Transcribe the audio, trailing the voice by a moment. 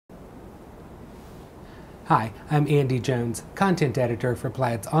Hi, I'm Andy Jones, Content Editor for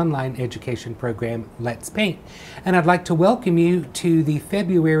Plaid's online education program, Let's Paint. And I'd like to welcome you to the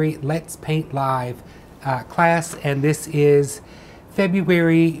February Let's Paint Live class, and this is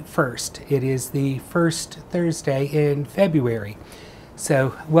February 1st. It is the first Thursday in February.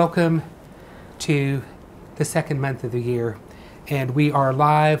 So welcome to the second month of the year, and we are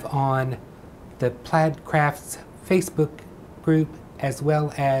live on the Plaid Crafts Facebook group as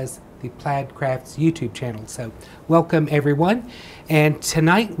well as the Plaid Crafts YouTube channel. So welcome everyone, and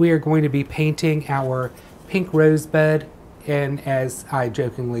tonight we are going to be painting our Pink Rosebud, and as I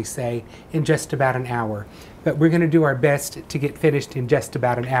jokingly say, in just about an hour. But we're going to do our best to get finished in just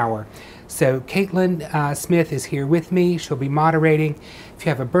about an hour. So Caitlin Smith is here with me. She'll be moderating. If you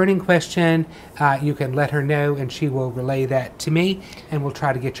have a burning question, you can let her know and she will relay that to me, and we'll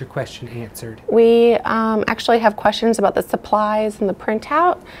try to get your question answered. We actually have questions about the supplies and the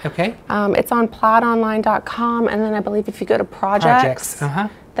printout. Okay. It's on plaidonline.com, and then I believe if you go to projects,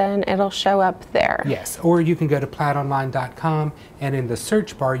 then it'll show up there. Yes, or you can go to plaidonline.com, and in the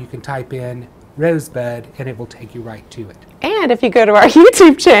search bar you can type in Rosebud and it will take you right to it. And if you go to our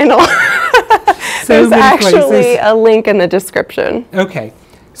YouTube channel, there's actually a link in the description. Okay,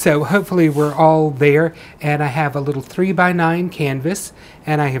 so hopefully we're all there, and I have a little 3x9 canvas,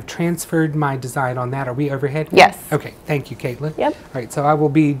 and I have transferred my design on that. Are we overhead? Yes. Okay, thank you, Caitlin. Yep. All right, so I will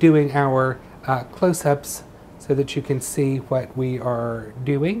be doing our close-ups so that you can see what we are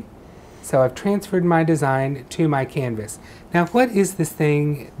doing. So I've transferred my design to my canvas. Now, what is this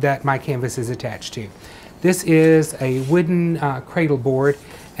thing that my canvas is attached to? This is a wooden cradle board,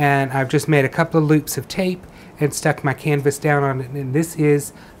 and I've just made a couple of loops of tape and stuck my canvas down on it, and this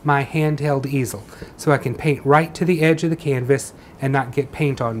is my handheld easel. So I can paint right to the edge of the canvas and not get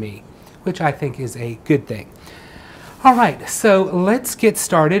paint on me, which I think is a good thing. All right, so let's get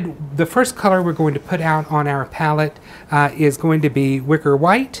started. The first color we're going to put out on our palette is going to be wicker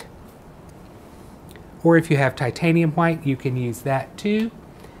white, or if you have titanium white, you can use that too.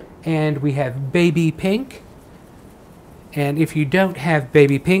 And we have baby pink. And if you don't have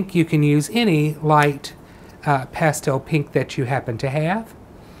baby pink, you can use any light pastel pink that you happen to have.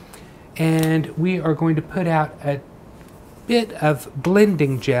 And we are going to put out a bit of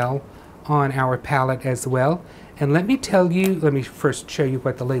blending gel on our palette as well. And let me tell you, let me first show you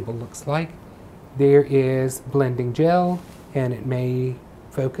what the label looks like. There is blending gel, and it may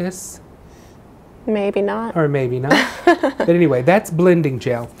focus. Maybe not. Or maybe not. But anyway, that's blending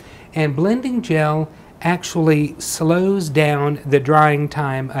gel. And blending gel actually slows down the drying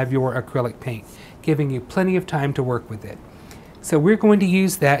time of your acrylic paint, giving you plenty of time to work with it. So we're going to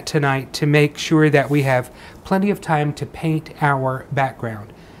use that tonight to make sure that we have plenty of time to paint our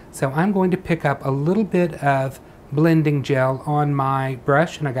background. So I'm going to pick up a little bit of blending gel on my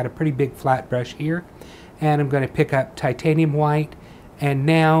brush, and I got a pretty big flat brush here, and I'm going to pick up titanium white, and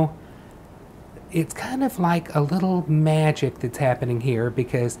now it's kind of like a little magic that's happening here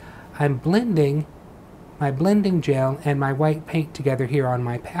because I'm blending my blending gel and my white paint together here on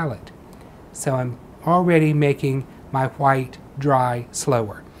my palette. So I'm already making my white dry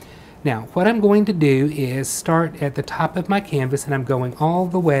slower. Now what I'm going to do is start at the top of my canvas, and I'm going all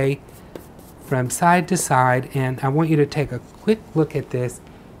the way from side to side, and I want you to take a quick look at this.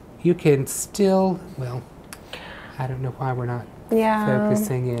 You can still, well, I don't know why we're not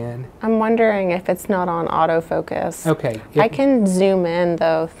focusing in. I'm wondering if it's not on autofocus. Okay. I can zoom in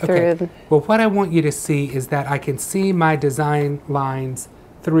though through. Okay. Well, what I want you to see is that I can see my design lines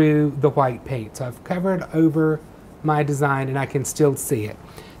through the white paint. So I've covered over my design and I can still see it.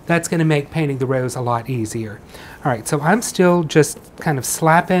 That's going to make painting the rose a lot easier. All right, so I'm still just kind of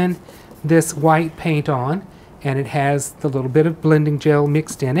slapping this white paint on, and it has the little bit of blending gel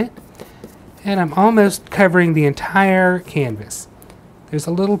mixed in it. And I'm almost covering the entire canvas. There's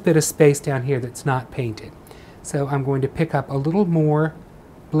a little bit of space down here that's not painted. So I'm going to pick up a little more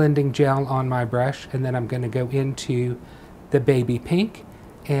blending gel on my brush, and then I'm going to go into the baby pink,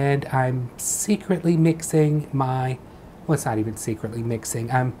 and I'm secretly mixing my, well, it's not even secretly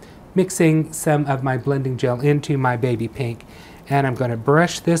mixing, I'm mixing some of my blending gel into my baby pink, and I'm going to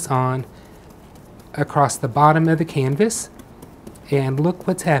brush this on across the bottom of the canvas. And look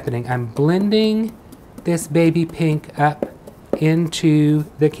what's happening. I'm blending this baby pink up into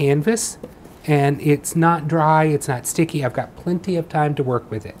the canvas, and it's not dry, it's not sticky. I've got plenty of time to work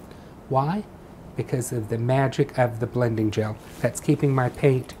with it. Why? Because of the magic of the blending gel. That's keeping my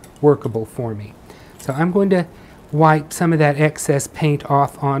paint workable for me. So I'm going to wipe some of that excess paint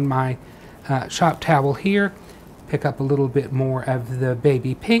off on my shop towel here, pick up a little bit more of the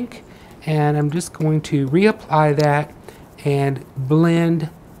baby pink, and I'm just going to reapply that and blend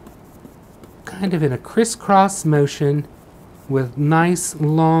kind of in a crisscross motion with nice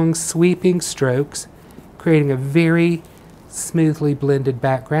long sweeping strokes, creating a very smoothly blended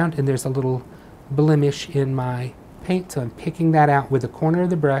background. And there's a little blemish in my paint, so I'm picking that out with the corner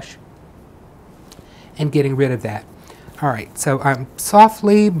of the brush and getting rid of that. Alright, so I'm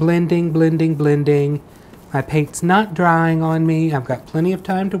softly blending. My paint's not drying on me. I've got plenty of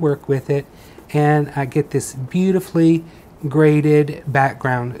time to work with it, and I get this beautifully graded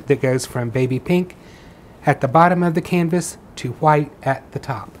background that goes from baby pink at the bottom of the canvas to white at the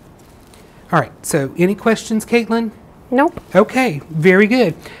top. Alright, so any questions, Caitlin? Nope. Okay, very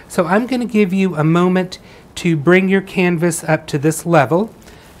good. So I'm going to give you a moment to bring your canvas up to this level,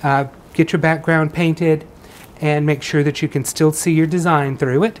 get your background painted, and make sure that you can still see your design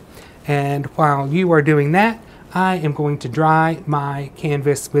through it. And while you are doing that, I am going to dry my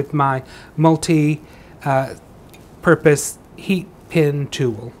canvas with my multi-purpose heat pin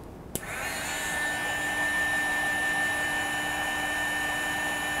tool.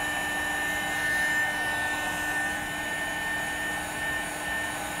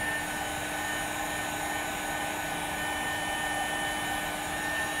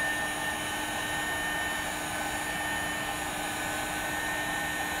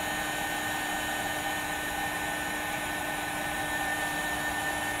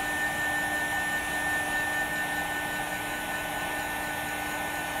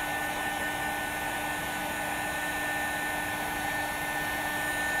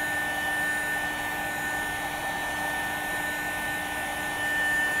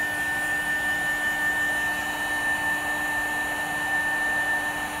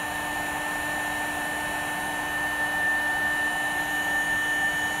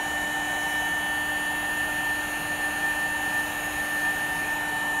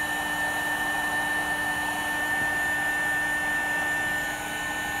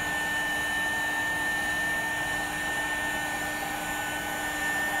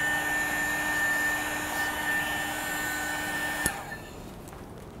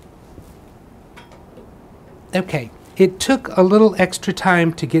 Okay, it took a little extra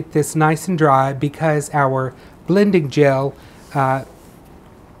time to get this nice and dry because our blending gel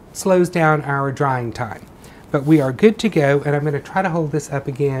slows down our drying time. But we are good to go, and I'm going to try to hold this up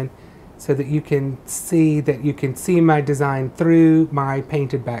again so that you can see my design through my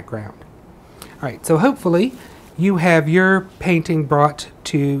painted background. Alright, so hopefully you have your painting brought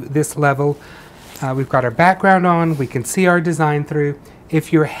to this level. We've got our background on, we can see our design through.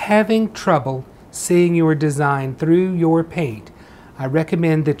 If you're having trouble seeing your design through your paint, I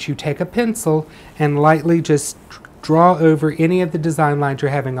recommend that you take a pencil and lightly just draw over any of the design lines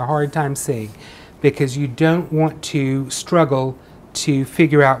you're having a hard time seeing, because you don't want to struggle to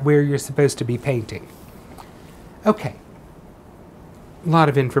figure out where you're supposed to be painting. Okay, a lot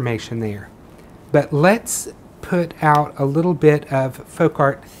of information there, but let's put out a little bit of Folk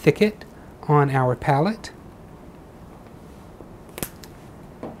Art Thicket on our palette.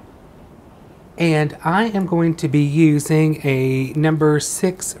 And I am going to be using a number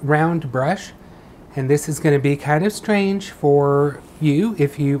 6 round brush, and this is going to be kind of strange for you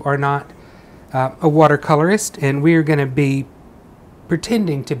if you are not a watercolorist, and we're going to be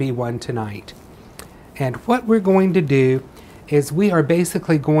pretending to be one tonight. And what we're going to do is we are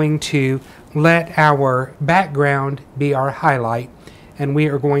basically going to let our background be our highlight, and we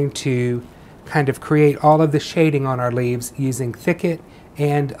are going to kind of create all of the shading on our leaves using Thicket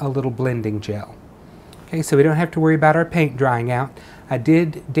and a little blending gel. Okay, so we don't have to worry about our paint drying out. I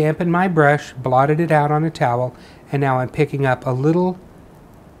did dampen my brush, blotted it out on a towel, and now I'm picking up a little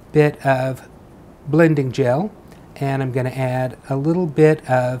bit of blending gel, and I'm going to add a little bit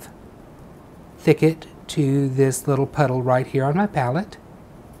of Thicket to this little puddle right here on my palette.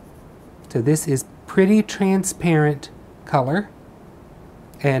 So this is pretty transparent color,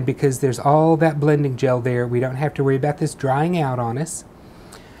 and because there's all that blending gel there, we don't have to worry about this drying out on us.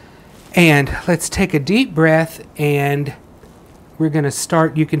 And let's take a deep breath, and we're going to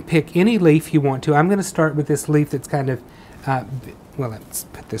start. You can pick any leaf you want to. I'm going to start with this leaf that's kind of, well, let's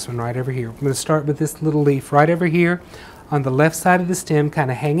put this one right over here. I'm going to start with this little leaf right over here on the left side of the stem, kind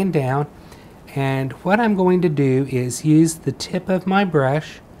of hanging down. And what I'm going to do is use the tip of my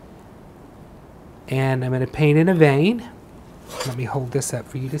brush, and I'm going to paint in a vein. Let me hold this up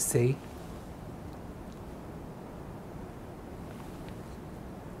for you to see.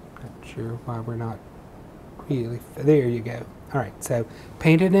 Sure why we're not really, there you go. Alright, so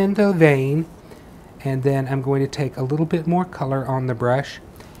paint it in the vein, and then I'm going to take a little bit more color on the brush,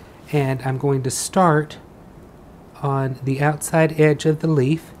 and I'm going to start on the outside edge of the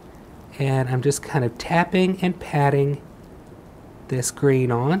leaf, and I'm just kind of tapping and patting this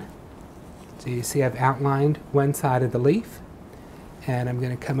green on. So you see I've outlined one side of the leaf, and I'm going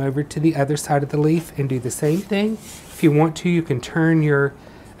to come over to the other side of the leaf and do the same thing. If you want to, you can turn your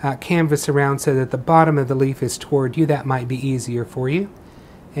canvas around so that the bottom of the leaf is toward you. That might be easier for you.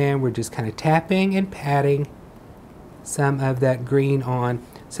 And we're just kind of tapping and patting some of that green on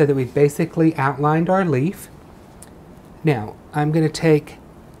so that we've basically outlined our leaf. Now I'm going to take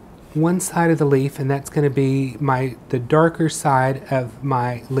one side of the leaf, and that's going to be the darker side of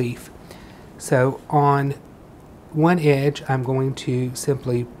my leaf. So on one edge I'm going to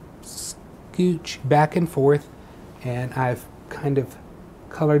simply scooch back and forth, and I've kind of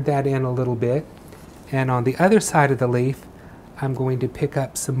colored that in a little bit. And on the other side of the leaf I'm going to pick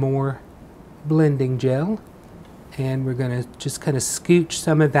up some more blending gel, and we're going to just kind of scooch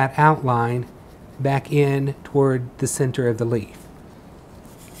some of that outline back in toward the center of the leaf.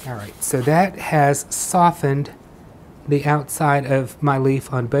 Alright, so that has softened the outside of my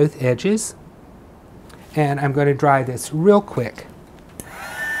leaf on both edges, and I'm going to dry this real quick.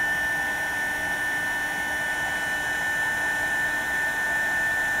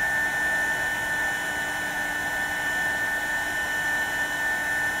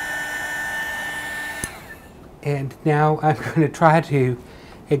 And now I'm going to try to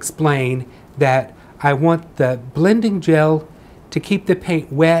explain that I want the blending gel to keep the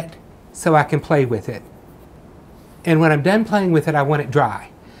paint wet so I can play with it. And when I'm done playing with it, I want it dry.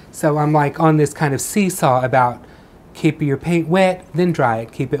 So I'm like on this kind of seesaw about keep your paint wet, then dry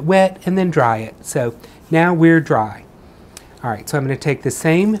it. Keep it wet, and then dry it. So now we're dry. Alright, so I'm going to take the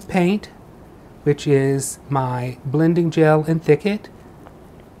same paint, which is my blending gel and thicket,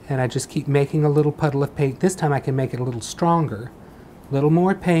 and I just keep making a little puddle of paint. This time I can make it a little stronger. A little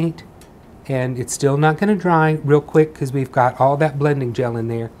more paint, and it's still not going to dry real quick because we've got all that blending gel in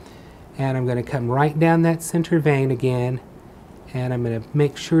there. And I'm going to come right down that center vein again, and I'm going to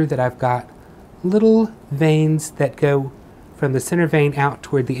make sure that I've got little veins that go from the center vein out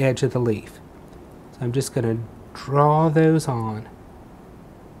toward the edge of the leaf. So I'm just going to draw those on.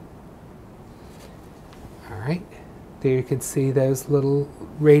 Alright, there you can see those little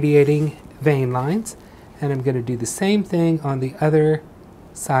radiating vein lines, and I'm going to do the same thing on the other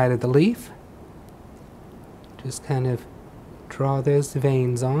side of the leaf. Just kind of draw those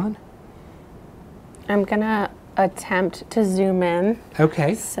veins on. I'm going to attempt to zoom in.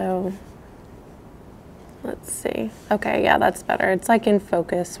 Okay. So let's see. Okay, yeah, that's better. It's like in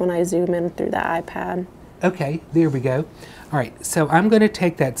focus when I zoom in through the iPad. Okay, there we go. All right, so I'm going to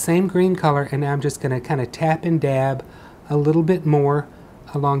take that same green color, and now I'm just going to kind of tap and dab a little bit more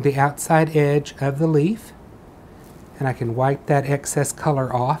along the outside edge of the leaf. And I can wipe that excess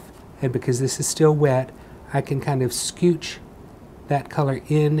color off, and because this is still wet, I can kind of scooch that color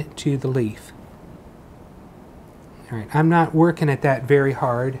into the leaf. All right, I'm not working at that very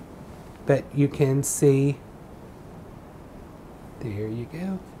hard, but you can see, there you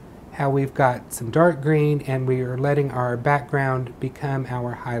go, how we've got some dark green and we are letting our background become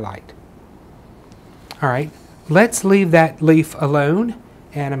our highlight. All right, let's leave that leaf alone,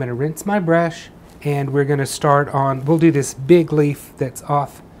 and I'm going to rinse my brush, and we're going to start on, we'll do this big leaf that's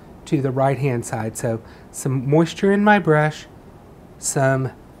off to the right hand side. So some moisture in my brush,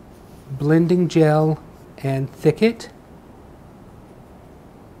 some blending gel and thicket.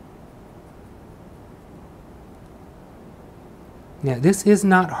 Now this is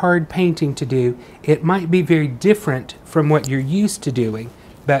not hard painting to do. It might be very different from what you're used to doing,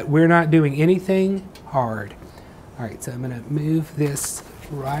 but we're not doing anything hard. Alright, so I'm going to move this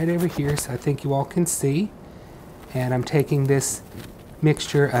right over here so I think you all can see. And I'm taking this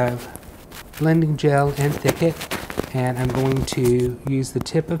mixture of blending gel and thicket, and I'm going to use the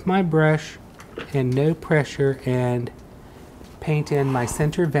tip of my brush and no pressure and paint in my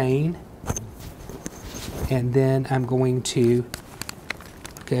center vein. And then I'm going to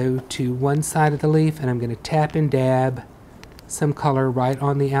go to one side of the leaf, and I'm going to tap and dab some color right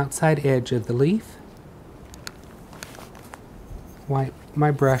on the outside edge of the leaf. Wipe my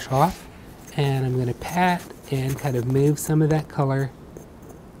brush off, and I'm going to pat and kind of move some of that color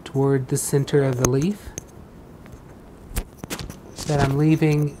toward the center of the leaf, so that I'm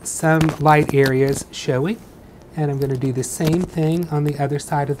leaving some light areas showing. And I'm going to do the same thing on the other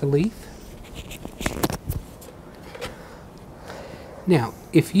side of the leaf. Now,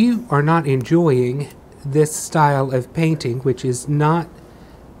 if you are not enjoying this style of painting, which is not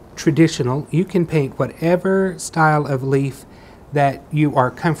traditional, you can paint whatever style of leaf that you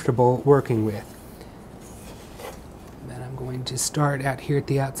are comfortable working with. Then I'm going to start out here at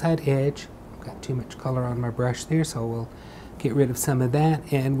the outside edge. I've got too much color on my brush there, so we'll get rid of some of that,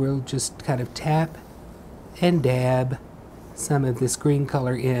 and we'll just kind of tap and dab some of this green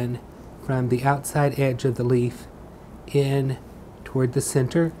color in from the outside edge of the leaf in toward the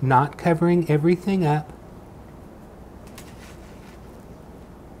center, not covering everything up.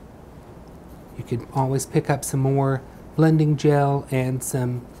 You can always pick up some more blending gel and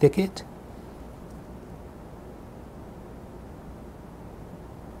some thicket.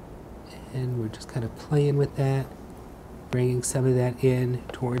 And we're just kind of playing with that, bringing some of that in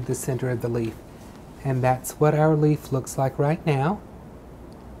toward the center of the leaf. And that's what our leaf looks like right now.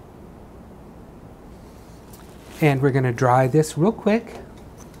 And we're going to dry this real quick.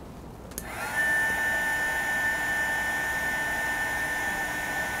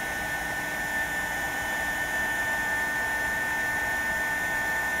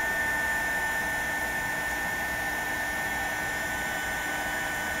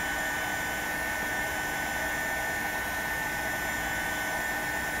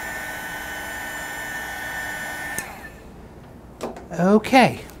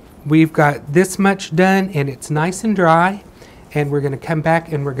 Okay, we've got this much done and it's nice and dry, and we're going to come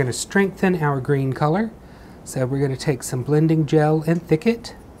back and we're going to strengthen our green color. So we're going to take some blending gel and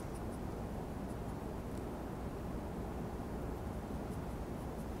thicket.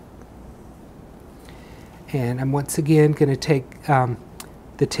 And I'm once again going to take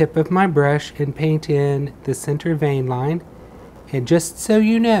the tip of my brush and paint in the center vein line. And just so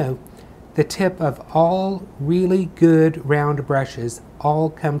you know, the tip of all really good round brushes all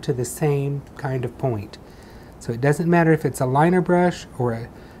come to the same kind of point. So it doesn't matter if it's a liner brush or a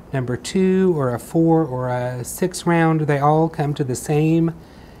number 2 or a 4 or a 6 round, they all come to the same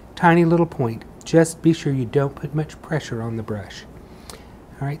tiny little point. Just be sure you don't put much pressure on the brush.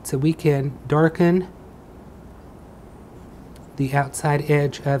 Alright, so we can darken the outside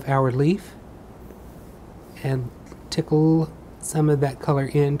edge of our leaf and tickle some of that color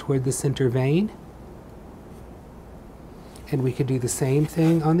in toward the center vein. And we could do the same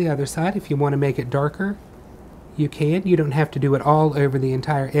thing on the other side. If you want to make it darker, you can. You don't have to do it all over the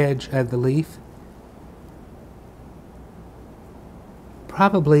entire edge of the leaf.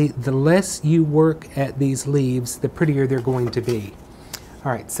 Probably the less you work at these leaves, the prettier they're going to be.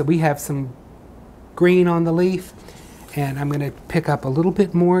 Alright, so we have some green on the leaf, and I'm going to pick up a little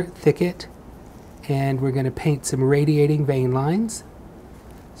bit more thicket, and we're going to paint some radiating vein lines.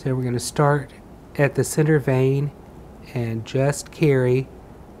 So we're going to start at the center vein and just carry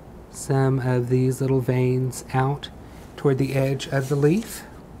some of these little veins out toward the edge of the leaf.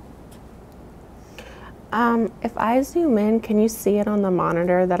 If I zoom in, can you see it on the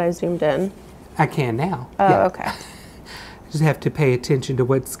monitor that I zoomed in? I can now. Oh, yeah. Okay. I just have to pay attention to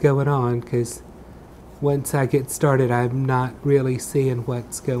what's going on, because once I get started, I'm not really seeing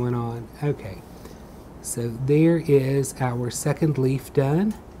what's going on. Okay. So there is our second leaf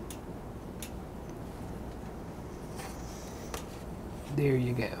done. There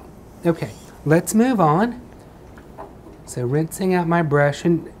you go. Okay, let's move on. So rinsing out my brush,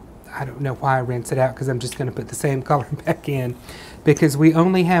 and I don't know why I rinse it out, because I'm just going to put the same color back in, because we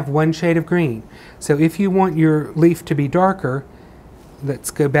only have one shade of green. So if you want your leaf to be darker, let's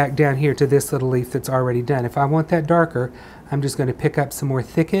go back down here to this little leaf that's already done. If I want that darker, I'm just going to pick up some more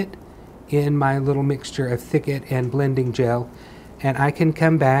thicket in my little mixture of thicket and blending gel, and I can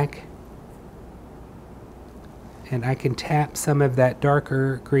come back and I can tap some of that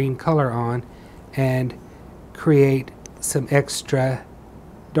darker green color on and create some extra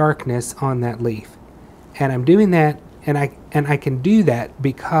darkness on that leaf. And I'm doing that, and I can do that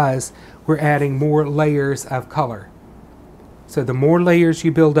because we're adding more layers of color. So the more layers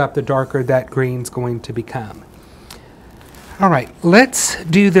you build up, the darker that green's going to become. All right, let's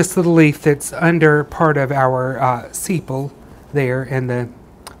do this little leaf that's under part of our sepal there, and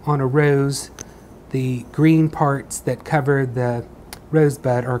on a rose, the green parts that cover the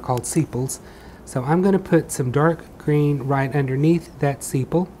rosebud are called sepals. So I'm going to put some dark green right underneath that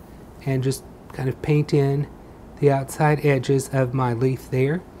sepal and just kind of paint in the outside edges of my leaf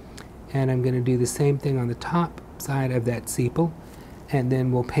there. And I'm going to do the same thing on the top side of that sepal, and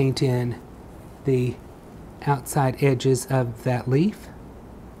then we'll paint in the outside edges of that leaf.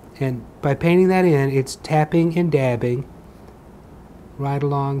 And by painting that in, it's tapping and dabbing right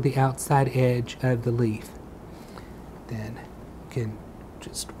along the outside edge of the leaf. Then we can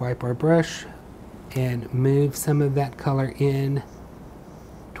just wipe our brush and move some of that color in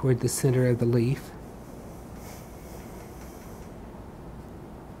toward the center of the leaf.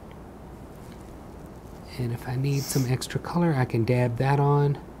 And if I need some extra color, I can dab that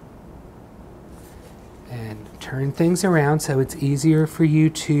on and turn things around so it's easier for you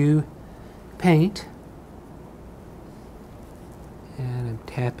to paint. And I'm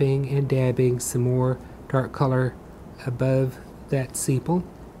tapping and dabbing some more dark color above that sepal.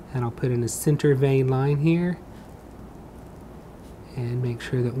 And I'll put in a center vein line here and make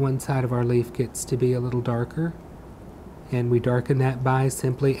sure that one side of our leaf gets to be a little darker. And we darken that by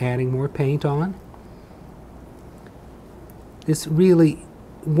simply adding more paint on. This really,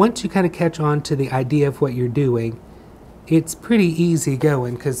 once you kind of catch on to the idea of what you're doing, it's pretty easy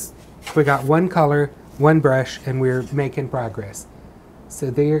going because we got one color, one brush, and we're making progress. So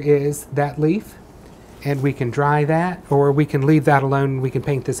there is that leaf. And we can dry that, or we can leave that alone and we can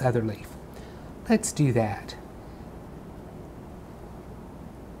paint this other leaf. Let's do that.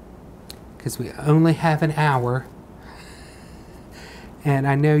 Because we only have an hour. And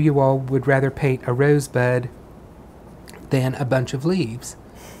I know you all would rather paint a rosebud than a bunch of leaves.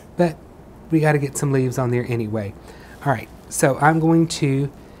 But we got to get some leaves on there anyway. All right, so I'm going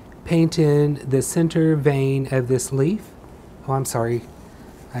to paint in the center vein of this leaf. Oh, I'm sorry.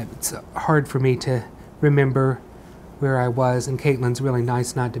 It's hard for me to remember where I was, and Caitlin's really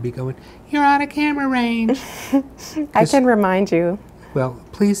nice not to be going, "You're out of camera range." I can remind you. Well,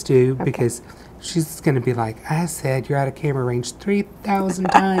 please do, Okay. because she's going to be like, "I said you're out of camera range 3,000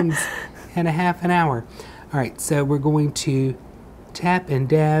 times in a half an hour." All right, so we're going to tap and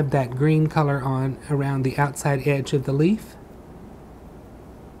dab that green color on around the outside edge of the leaf.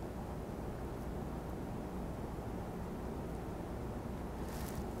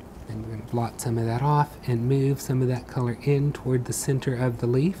 And we're going to blot some of that off and move some of that color in toward the center of the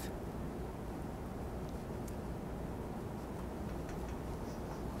leaf.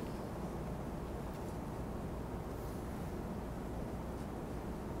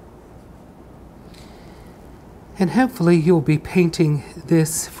 And hopefully you'll be painting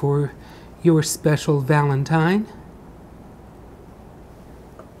this for your special Valentine.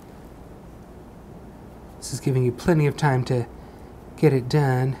 This is giving you plenty of time to get it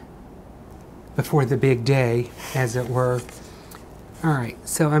done before the big day, as it were. All right,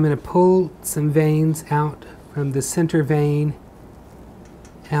 so I'm going to pull some veins out from the center vein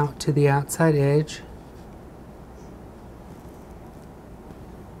out to the outside edge.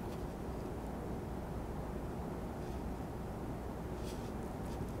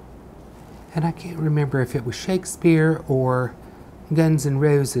 And I can't remember if it was Shakespeare or Guns N'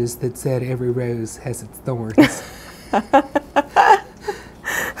 Roses that said every rose has its thorns.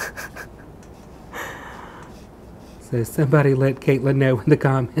 So somebody let Caitlin know in the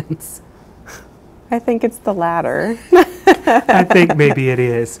comments. I think it's the latter. I think maybe it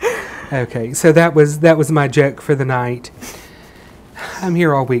is. Okay, so that was my joke for the night. I'm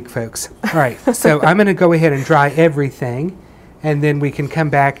here all week, folks. All right, so I'm going to go ahead and dry everything, and then we can come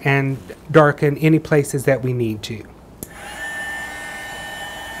back and darken any places that we need to.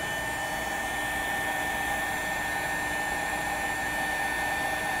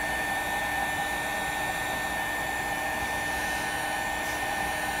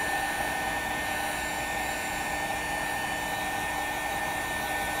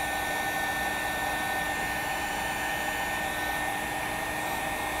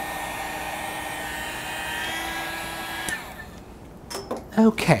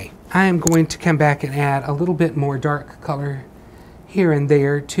 Okay, I am going to come back and add a little bit more dark color here and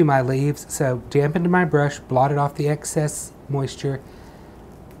there to my leaves. So dampen my brush, blotted off the excess moisture,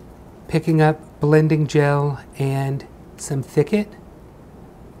 picking up blending gel and some thicket.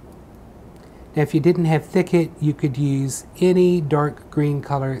 Now if you didn't have thicket, you could use any dark green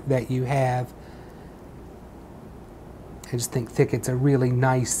color that you have. I just think thicket's a really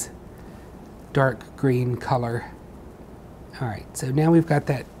nice dark green color. Alright, so now we've got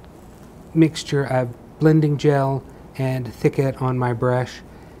that mixture of blending gel and thicket on my brush,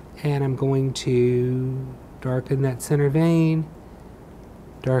 and I'm going to darken that center vein,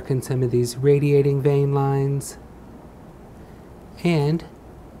 darken some of these radiating vein lines, and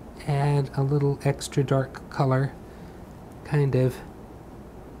add a little extra dark color kind of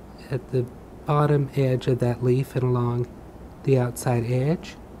at the bottom edge of that leaf and along the outside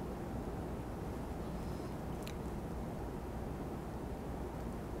edge.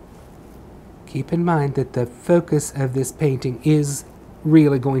 Keep in mind that the focus of this painting is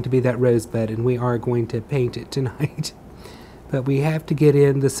really going to be that rosebud, and we are going to paint it tonight. But we have to get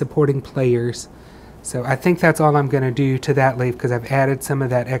in the supporting players. So I think that's all I'm going to do to that leaf, because I've added some of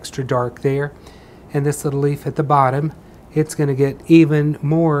that extra dark there. And this little leaf at the bottom, it's going to get even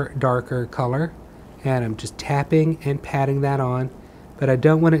more darker color. And I'm just tapping and patting that on. But I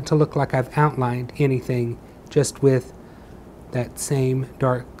don't want it to look like I've outlined anything just with that same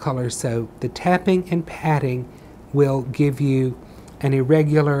dark color. So the tapping and patting will give you an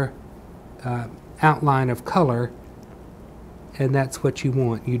irregular outline of color, and that's what you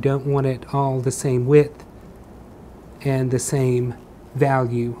want. You don't want it all the same width and the same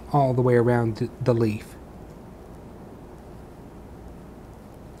value all the way around the leaf.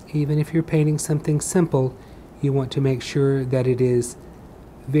 Even if you're painting something simple, you want to make sure that it is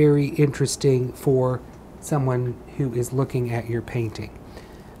very interesting for someone who is looking at your painting.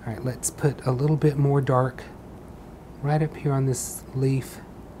 All right, let's put a little bit more dark right up here on this leaf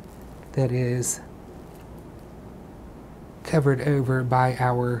that is covered over by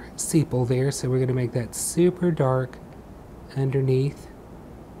our sepal there. So we're going to make that super dark underneath.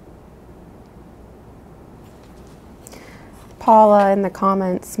 Paula in the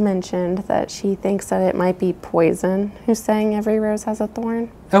comments mentioned that she thinks that it might be Poison who's saying every rose has a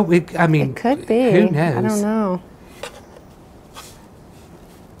thorn. Oh, I mean, it could be. Who knows? I don't know.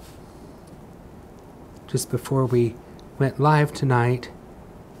 Just before we went live tonight,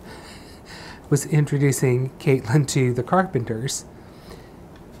 was introducing Caitlin to the Carpenters,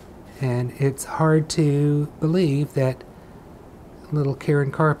 and it's hard to believe that little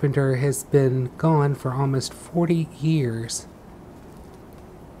Karen Carpenter has been gone for almost 40 years.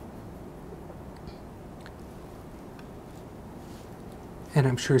 And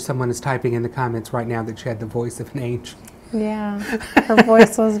I'm sure someone is typing in the comments right now that she had the voice of an angel. Yeah, her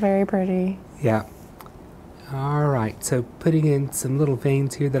voice was very pretty. Yeah. All right, so putting in some little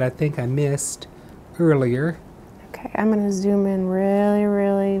veins here that I think I missed earlier. Okay, I'm going to zoom in really,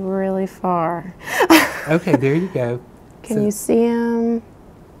 really, really far. Okay, there you go. Can you see them?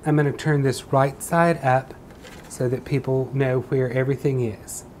 I'm going to turn this right side up so that people know where everything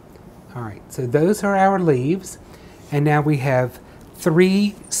is. All right, so those are our leaves. And now we have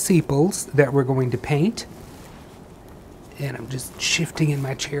 3 sepals that we're going to paint. And I'm just shifting in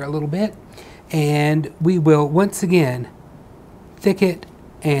my chair a little bit. And we will, once again, thicket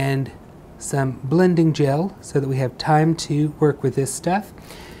and some blending gel so that we have time to work with this stuff.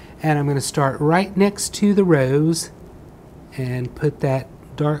 And I'm going to start right next to the rose and put that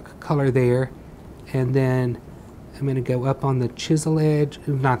dark color there. And then I'm going to go up on the chisel edge,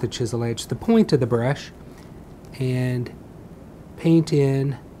 not the chisel edge, the point of the brush, and paint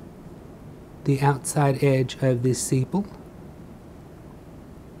in the outside edge of this sepal.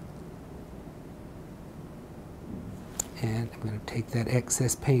 And I'm going to take that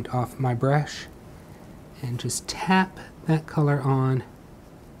excess paint off my brush and just tap that color on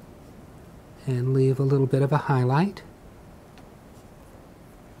and leave a little bit of a highlight.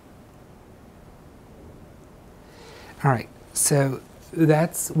 All right, so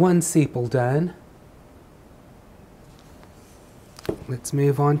that's one sepal done. Let's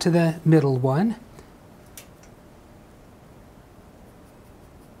move on to the middle one.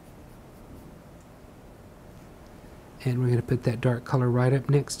 And we're going to put that dark color right up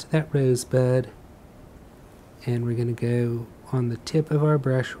next to that rosebud. And we're going to go on the tip of our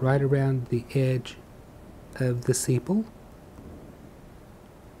brush right around the edge of the sepal.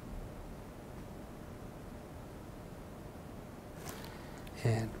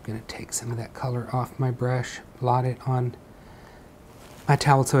 And I'm going to take some of that color off my brush, blot it on my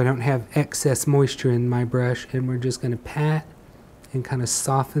towel so I don't have excess moisture in my brush. And we're just going to pat and kind of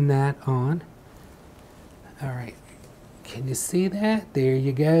soften that on. All right. Can you see that? There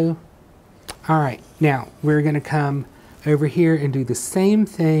you go. All right, now we're going to come over here and do the same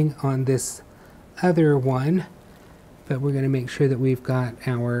thing on this other one, but we're going to make sure that we've got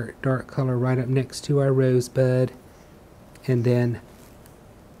our dark color right up next to our rosebud, and then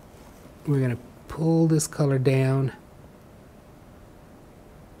we're going to pull this color down,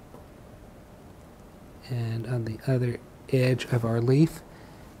 and on the other edge of our leaf,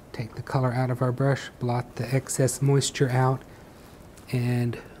 take the color out of our brush, blot the excess moisture out,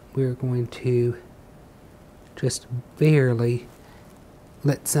 and we're going to just barely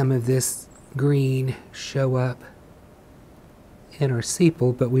let some of this green show up in our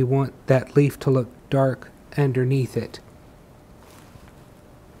sepal, but we want that leaf to look dark underneath it.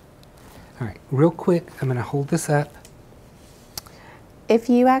 All right, real quick, I'm going to hold this up. If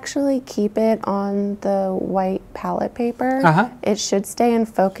you actually keep it on the white palette paper, it should stay in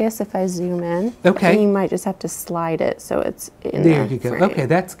focus if I zoom in. Okay. And you might just have to slide it so it's in there. There you go. Okay,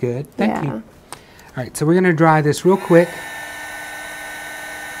 that's good. Thank you. All right, so we're going to dry this real quick.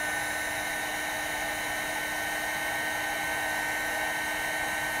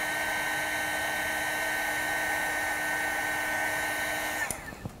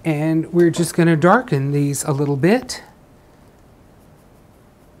 And we're just going to darken these a little bit.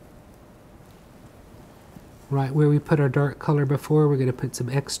 Right where we put our dark color before, we're going to put some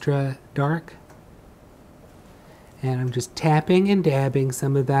extra dark. And I'm just tapping and dabbing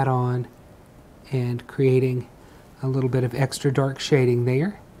some of that on and creating a little bit of extra dark shading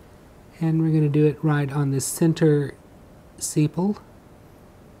there. And we're going to do it right on the center sepal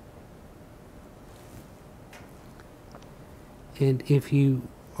And if you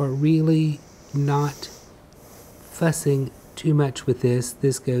are really not fussing too much with this,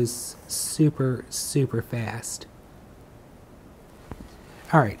 this goes super, super fast.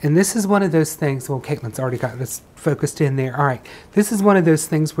 All right, and this is one of those things, well, Caitlin's already got this focused in there. All right, this is one of those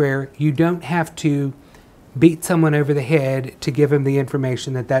things where you don't have to beat someone over the head to give them the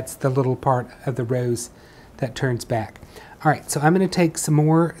information that that's the little part of the rose that turns back. All right, so I'm going to take some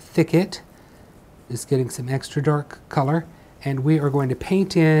more thicket, just getting some extra dark color, and we are going to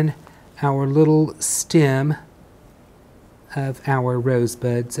paint in our little stem of our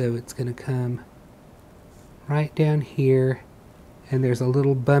rosebud. So it's going to come right down here. And there's a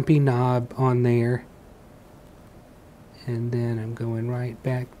little bumpy knob on there. And then I'm going right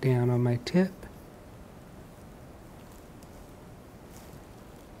back down on my tip.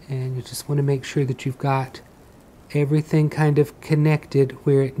 And you just want to make sure that you've got everything kind of connected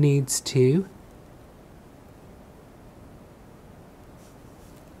where it needs to.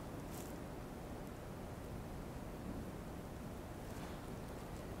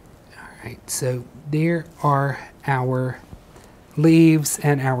 Alright, so there are our leaves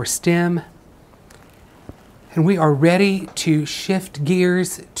and our stem, and we are ready to shift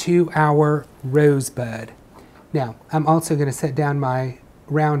gears to our rosebud. Now I'm also going to set down my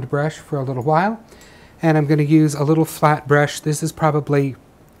round brush for a little while, and I'm going to use a little flat brush. This is probably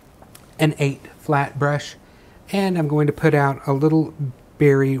an 8 flat brush, and I'm going to put out a little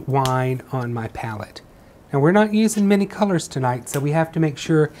berry wine on my palette. Now we're not using many colors tonight, so we have to make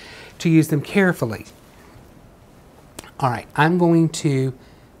sure to use them carefully. Alright, I'm going to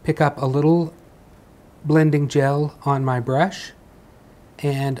pick up a little blending gel on my brush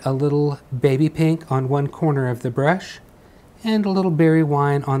and a little baby pink on one corner of the brush and a little berry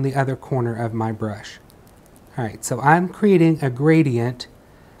wine on the other corner of my brush. Alright, so I'm creating a gradient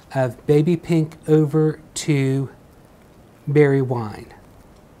of baby pink over to berry wine.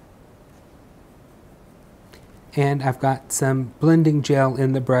 And I've got some blending gel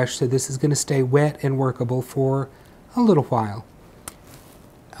in the brush, so this is going to stay wet and workable for a little while.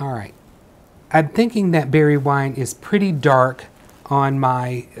 All right, I'm thinking that berry wine is pretty dark on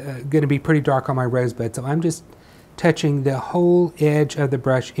my, going to be pretty dark on my rosebud, so I'm just touching the whole edge of the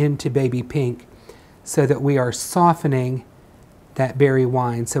brush into baby pink so that we are softening that berry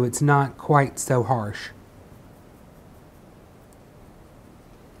wine so it's not quite so harsh.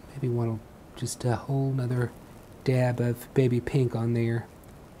 Maybe want to just a whole nother dab of baby pink on there,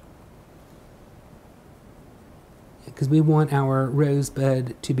 because we want our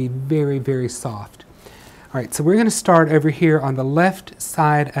rosebud to be very, very soft. All right, so we're going to start over here on the left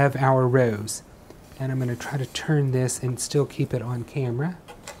side of our rose. And I'm going to try to turn this and still keep it on camera.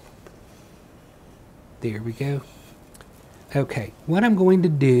 There we go. Okay, what I'm going to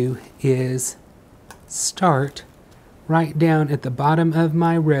do is start right down at the bottom of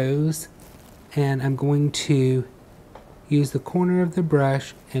my rose, and I'm going to use the corner of the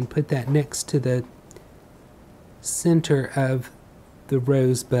brush and put that next to the center of the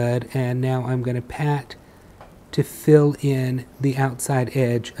rosebud, and now I'm going to pat to fill in the outside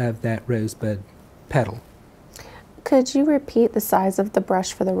edge of that rosebud petal. Could you repeat the size of the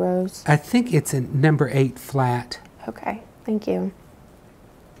brush for the rose? I think it's a number 8 flat. Okay, thank you.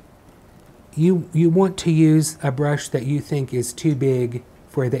 You want to use a brush that you think is too big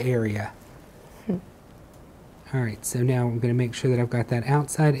for the area. All right, so now I'm going to make sure that I've got that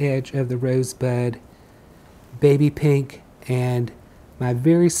outside edge of the rosebud, baby pink, and my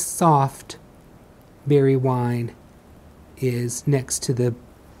very soft berry wine is next to the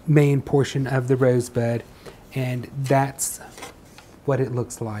main portion of the rosebud, and that's what it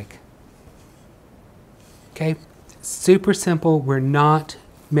looks like. Okay, super simple. We're not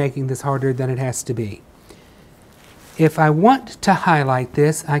making this harder than it has to be. If I want to highlight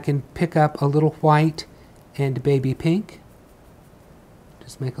this, I can pick up a little white and baby pink.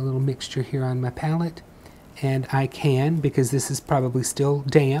 Just make a little mixture here on my palette. And I can, because this is probably still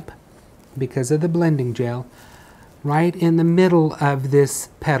damp because of the blending gel, right in the middle of this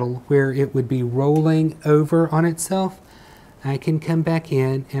petal where it would be rolling over on itself, I can come back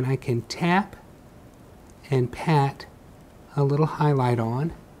in and I can tap and pat a little highlight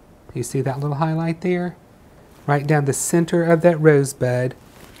on. You see that little highlight there? Right down the center of that rosebud,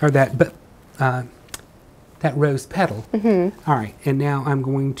 or that rose petal. All right, and now I'm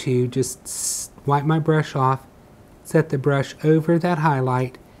going to just wipe my brush off, set the brush over that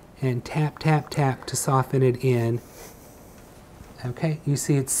highlight, and tap, tap, tap to soften it in. Okay, you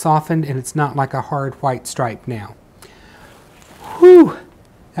see it's softened and it's not like a hard white stripe now. Whew!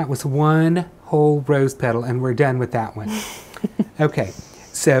 That was one whole rose petal, and we're done with that one. Okay,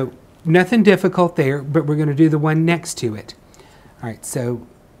 so nothing difficult there, but we're going to do the one next to it. Alright, so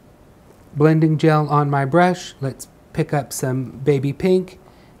blending gel on my brush. Let's pick up some baby pink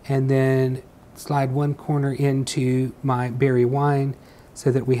and then slide one corner into my berry wine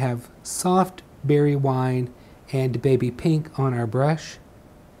so that we have soft berry wine and baby pink on our brush.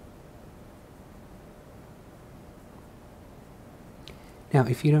 Now,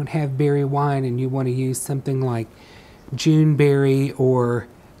 if you don't have berry wine and you want to use something like June berry or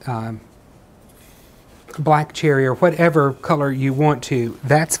black cherry or whatever color you want to,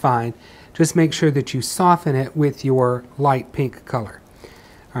 that's fine. Just make sure that you soften it with your light pink color.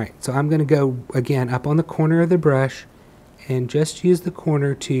 Alright, so I'm going to go again up on the corner of the brush and just use the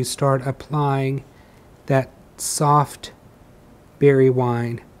corner to start applying that soft berry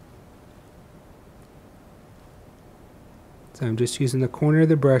wine. So I'm just using the corner of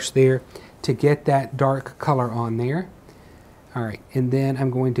the brush there to get that dark color on there. Alright, and then I'm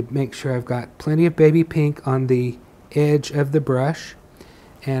going to make sure I've got plenty of baby pink on the edge of the brush,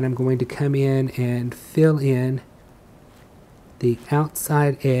 and I'm going to come in and fill in the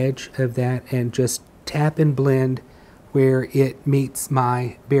outside edge of that and just tap and blend where it meets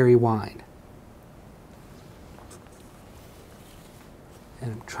my berry wine.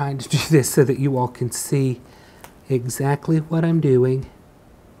 And I'm trying to do this so that you all can see exactly what I'm doing.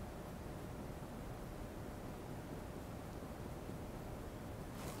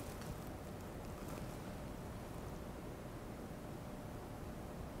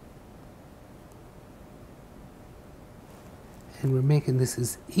 And we're making this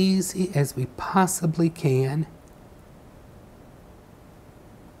as easy as we possibly can,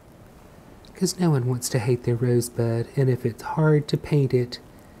 because no one wants to hate their rosebud, and if it's hard to paint it,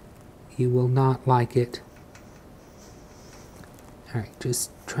 you will not like it. Alright,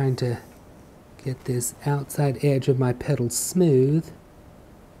 just trying to get this outside edge of my petals smooth,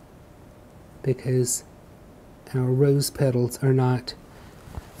 because our rose petals are not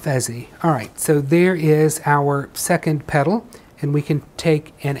fuzzy. Alright, so there is our second petal, and we can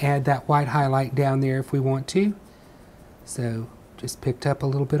take and add that white highlight down there if we want to. So just picked up a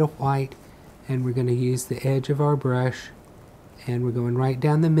little bit of white, and we're going to use the edge of our brush, and we're going right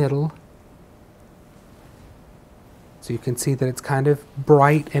down the middle. So you can see that it's kind of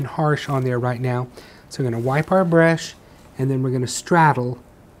bright and harsh on there right now. So we're going to wipe our brush, and then we're going to straddle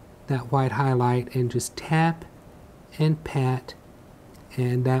that white highlight and just tap and pat,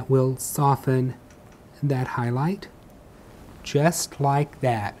 and that will soften that highlight just like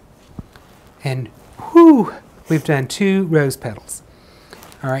that. And whew, we've done 2 rose petals.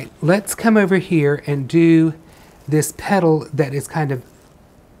 All right, let's come over here and do this petal that is kind of,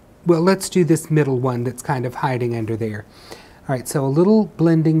 well, let's do this middle one that's kind of hiding under there. All right, so a little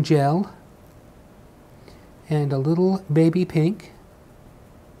blending gel and a little baby pink.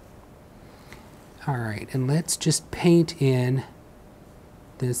 All right, and let's just paint in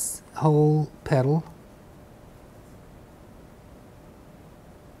this whole petal.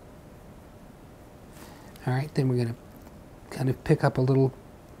 All right, then we're going to kind of pick up a little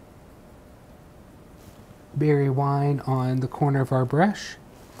berry wine on the corner of our brush,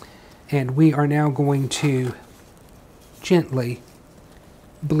 and we are now going to gently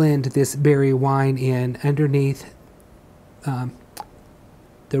blend this berry wine in underneath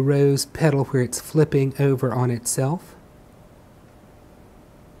the rose petal where it's flipping over on itself.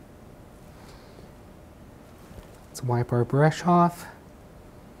 Let's wipe our brush off,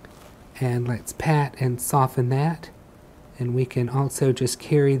 and let's pat and soften that, and we can also just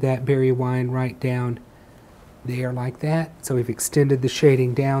carry that berry wine right down there like that. So we've extended the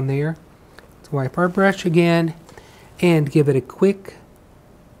shading down there. Let's wipe our brush again and give it a quick,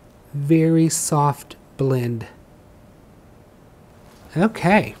 very soft blend.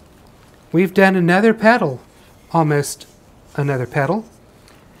 Okay, we've done another petal, almost another petal,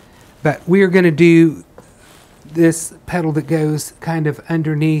 but we are going to do this petal that goes kind of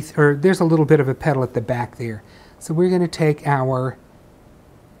underneath, or there's a little bit of a petal at the back there. So we're going to take our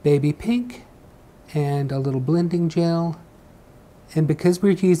baby pink and a little blending gel, and because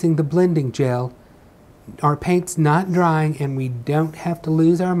we're using the blending gel, our paint's not drying and we don't have to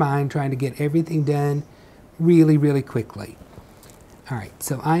lose our mind trying to get everything done really, really quickly. Alright,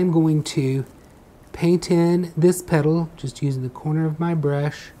 so I'm going to paint in this petal just using the corner of my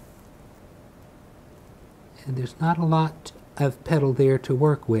brush, and there's not a lot of petal there to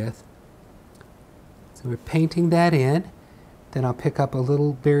work with. So we're painting that in. Then I'll pick up a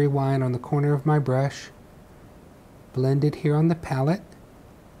little berry wine on the corner of my brush, blend it here on the palette,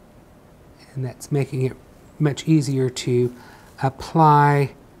 and that's making it much easier to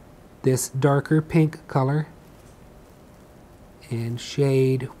apply this darker pink color and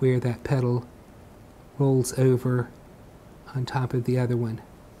shade where that petal rolls over on top of the other one.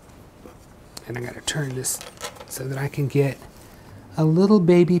 And I gotta turn this so that I can get a little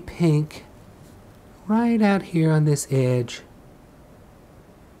baby pink right out here on this edge.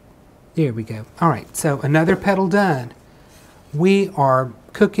 There we go. All right, so another petal done. We are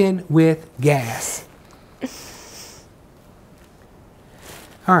cooking with gas.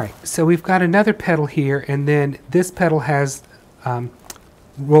 All right, so we've got another petal here, and then this petal has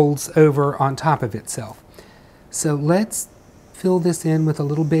rolls over on top of itself. So let's fill this in with a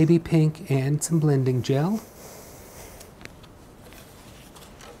little baby pink and some blending gel.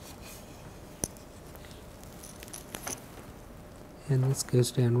 And this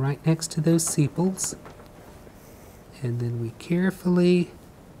goes down right next to those sepals. And then we carefully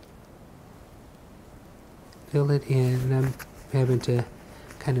fill it in. And I'm having to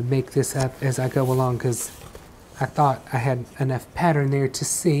kind of make this up as I go along because I thought I had enough pattern there to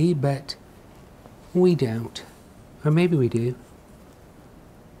see, but we don't. Or maybe we do.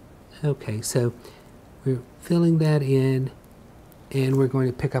 Okay, so we're filling that in, and we're going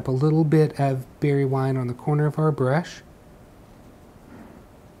to pick up a little bit of berry wine on the corner of our brush.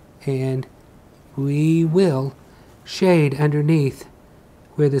 And we will shade underneath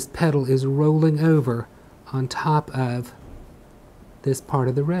where this petal is rolling over on top of this part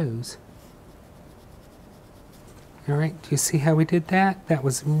of the rose. All right, do you see how we did that? That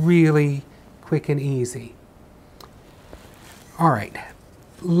was really quick and easy. All right,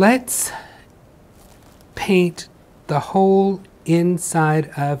 let's paint the whole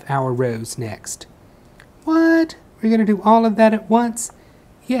inside of our rose next. What? We're going to do all of that at once?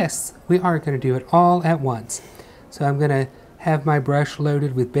 Yes, we are going to do it all at once. So I'm going to have my brush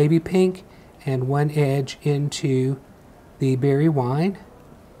loaded with baby pink and one edge into the berry wine.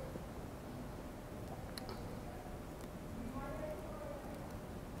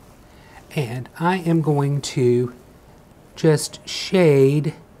 And I am going to just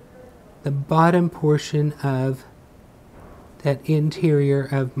shade the bottom portion of that interior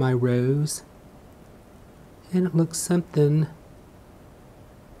of my rose. And it looks something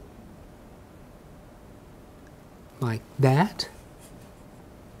like that.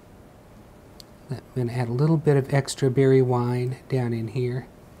 I'm going to add a little bit of extra berry wine down in here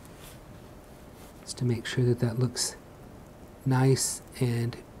just to make sure that that looks nice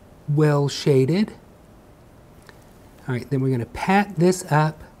and well shaded. All right, then we're going to pat this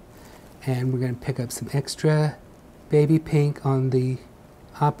up, and we're going to pick up some extra baby pink on the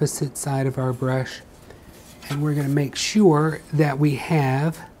opposite side of our brush, and we're going to make sure that we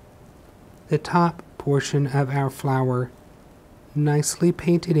have the top portion of our flower nicely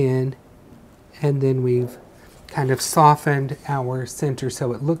painted in, and then we've kind of softened our center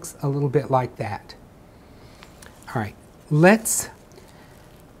so it looks a little bit like that. All right,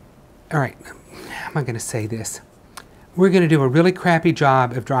 how am I going to say this? We're going to do a really crappy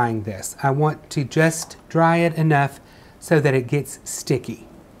job of drying this. I want to just dry it enough so that it gets sticky.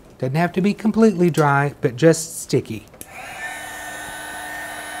 Doesn't have to be completely dry, but just sticky.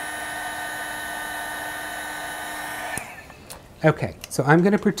 Okay, so I'm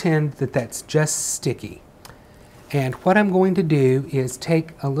going to pretend that that's just sticky. And what I'm going to do is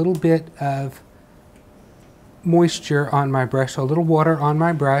take a little bit of moisture on my brush, so a little water on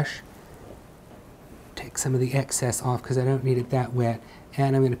my brush. Take some of the excess off because I don't need it that wet.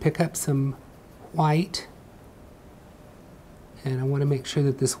 And I'm going to pick up some white. And I want to make sure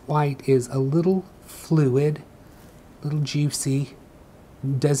that this white is a little fluid, a little juicy.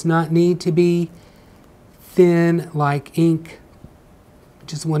 Does not need to be thin like ink.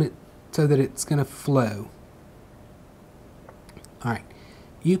 Just want it so that it's going to flow. All right.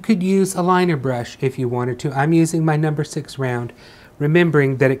 You could use a liner brush if you wanted to. I'm using my number 6 round,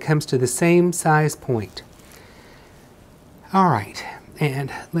 remembering that it comes to the same size point. All right,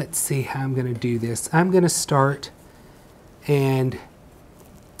 and let's see how I'm going to do this. I'm going to start and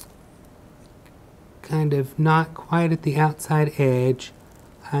kind of not quite at the outside edge.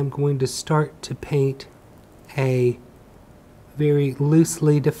 I'm going to start to paint a very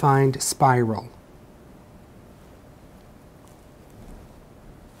loosely defined spiral.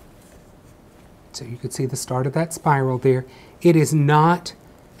 So you can see the start of that spiral there. It is not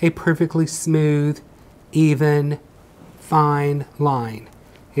a perfectly smooth, even, fine line.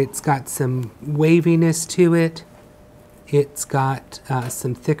 It's got some waviness to it. It's got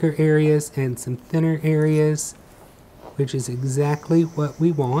some thicker areas and some thinner areas, which is exactly what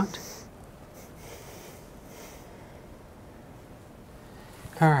we want.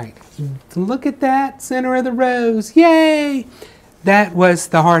 All right, look at that center of the rose. Yay! That was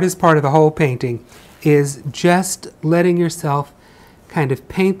the hardest part of the whole painting, is just letting yourself kind of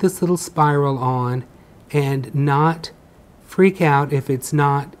paint this little spiral on and not freak out if it's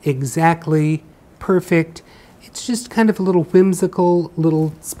not exactly perfect. It's just kind of a little whimsical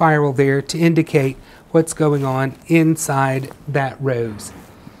little spiral there to indicate what's going on inside that rose.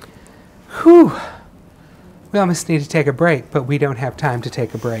 Whew. We almost need to take a break, but we don't have time to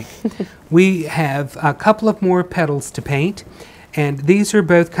take a break. We have a couple of more petals to paint, and these are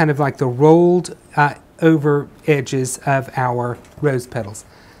both kind of like the rolled over edges of our rose petals.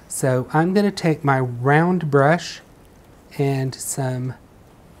 So I'm going to take my round brush and some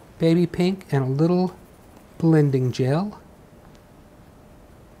baby pink and a little blending gel.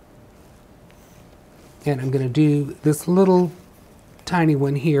 And I'm going to do this little tiny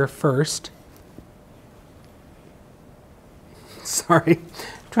one here first. Sorry,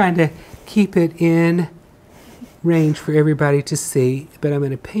 trying to keep it in range for everybody to see, but I'm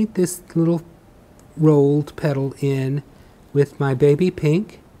going to paint this little rolled petal in with my baby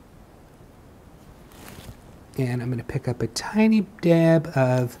pink. And I'm going to pick up a tiny dab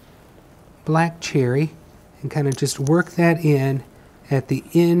of black cherry and kind of just work that in at the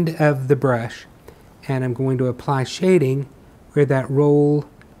end of the brush. And I'm going to apply shading where that roll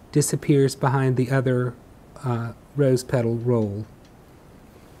disappears behind the other rose petal roll.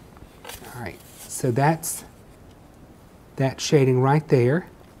 All right, so that's that shading right there.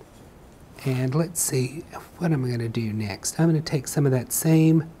 And let's see, what am I going to do next? I'm going to take some of that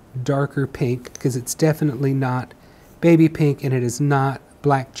same darker pink, because it's definitely not baby pink and it is not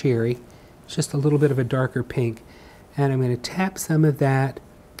black cherry. It's just a little bit of a darker pink. And I'm going to tap some of that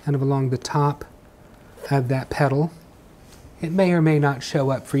kind of along the top of that petal. It may or may not show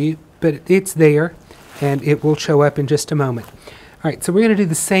up for you, but it's there, and it will show up in just a moment. All right, so we're going to do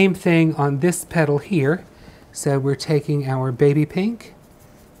the same thing on this petal here. So we're taking our baby pink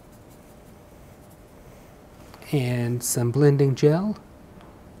and some blending gel,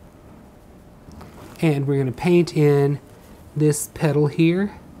 and we're going to paint in this petal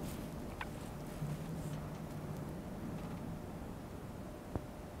here.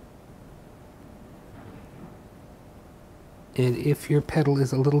 And if your petal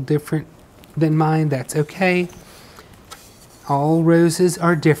is a little different than mine, that's okay. All roses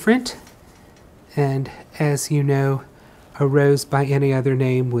are different, and as you know, a rose by any other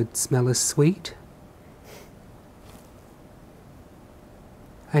name would smell as sweet.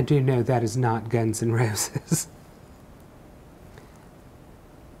 I do know that is not Guns N' Roses.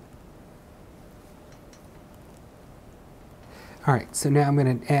 All right, so now I'm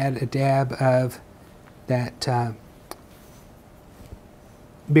going to add a dab of that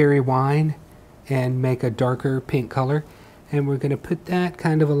berry wine and make a darker pink color. And we're going to put that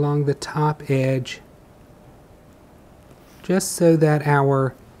kind of along the top edge, just so that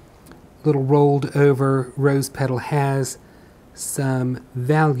our little rolled over rose petal has some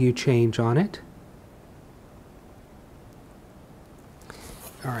value change on it.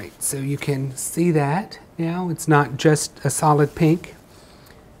 All right, so you can see that now. It's not just a solid pink.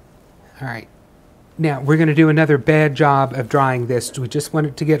 All right, now we're going to do another bad job of drying this. We just want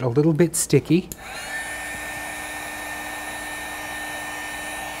it to get a little bit sticky.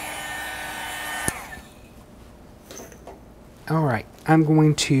 All right, I'm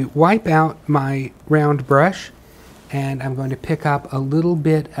going to wipe out my round brush, and I'm going to pick up a little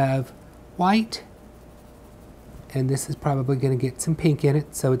bit of white, and this is probably going to get some pink in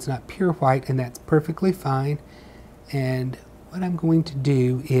it, so it's not pure white, and that's perfectly fine. And what I'm going to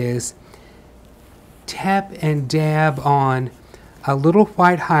do is tap and dab on a little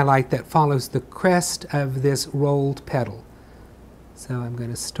white highlight that follows the crest of this rolled petal. So I'm going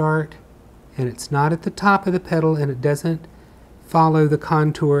to start, and it's not at the top of the petal, and it doesn't follow the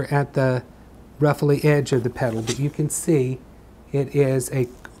contour at the ruffly edge of the petal, but you can see it is a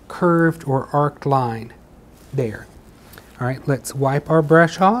curved or arced line there. All right, let's wipe our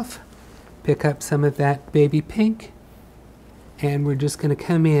brush off, pick up some of that baby pink, and we're just going to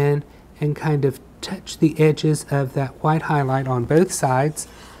come in and kind of touch the edges of that white highlight on both sides.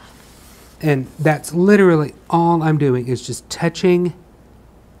 And that's literally all I'm doing, is just touching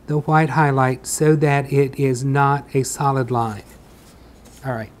the white highlight so that it is not a solid line.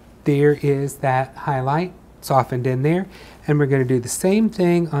 All right, there is that highlight softened in there, and we're going to do the same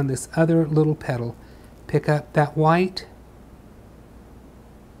thing on this other little petal. Pick up that white,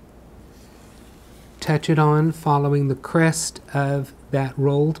 touch it on following the crest of that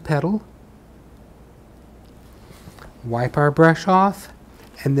rolled petal, wipe our brush off,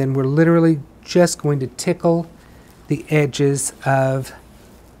 and then we're literally just going to tickle the edges of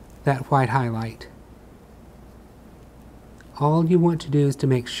that white highlight. All you want to do is to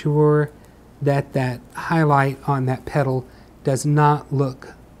make sure that that highlight on that petal does not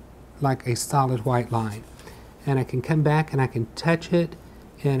look like a solid white line. and I can come back and I can touch it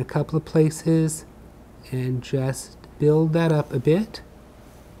in a couple of places and just build that up a bit.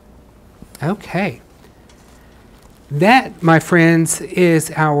 Okay. That, my friends,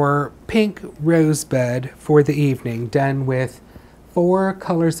 is our Pink Rosebud for the evening, done with 4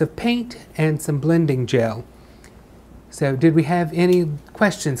 colors of paint and some blending gel. So did we have any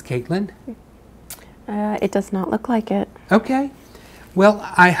questions, Caitlin? It does not look like it. Okay. Well,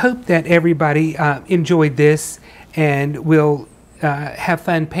 I hope that everybody enjoyed this and will have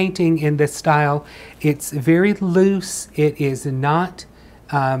fun painting in this style. It's very loose. It is not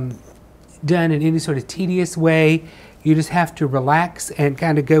done in any sort of tedious way. You just have to relax and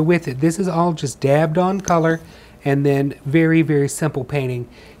kind of go with it. This is all just dabbed on color and then very, very simple painting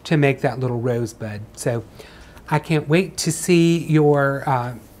to make that little rosebud. So I can't wait to see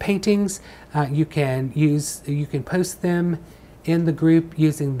your paintings. You can post them in the group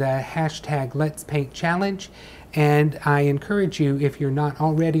using the hashtag Let's Paint Challenge. And I encourage you, if you're not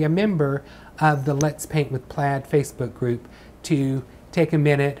already a member of the Let's Paint with Plaid Facebook group, to take a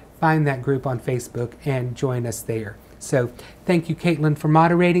minute, find that group on Facebook, and join us there. So thank you, Caitlin, for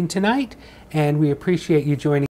moderating tonight, and we appreciate you joining